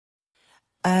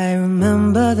I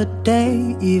remember the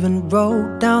day, even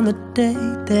wrote down the day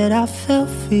that I fell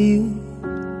for you.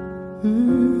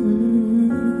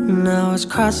 Now it's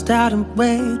crossed out in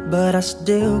red, but I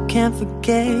still can't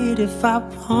forget if I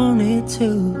wanted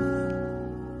to.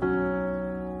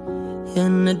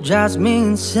 And it drives me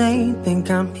insane, think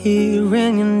I'm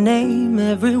hearing your name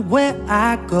everywhere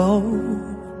I go.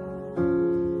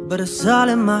 But it's all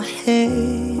in my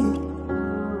head,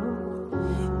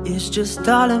 it's just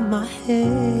all in my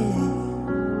head.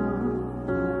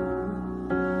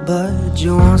 But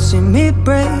you won't see me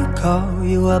break, call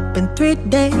you up in 3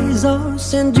 days, or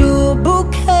send you a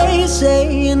bouquet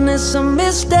saying it's a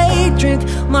mistake. Drink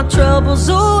my troubles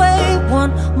away,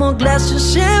 one more glass of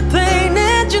champagne.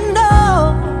 And you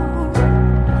know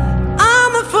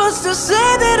I'm the first to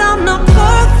say that I'm not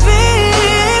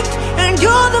perfect, and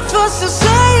you're the first to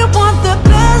say you want the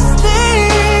best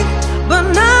thing. But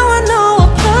now I know a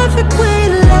perfect way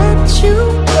to let you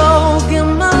go. Give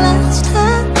my last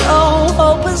hello,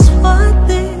 hope it's worth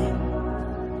it.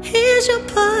 Here's your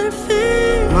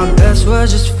perfect. My best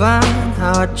was just fine,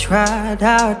 how I tried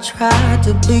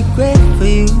to be great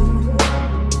for you.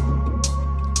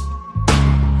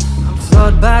 I'm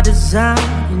flawed by design,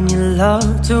 and you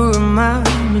love to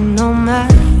remind me no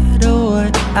matter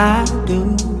what I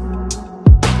do.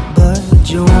 But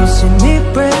you won't see me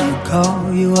break,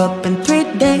 call you up in 3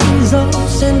 days, or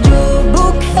send you a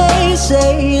bouquet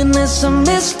saying it's a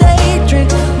mistake.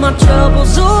 Drink my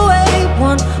troubles away,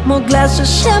 one more glass of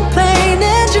champagne.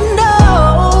 And you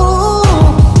know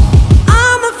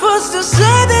I'm the first to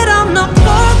say that I'm not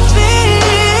perfect,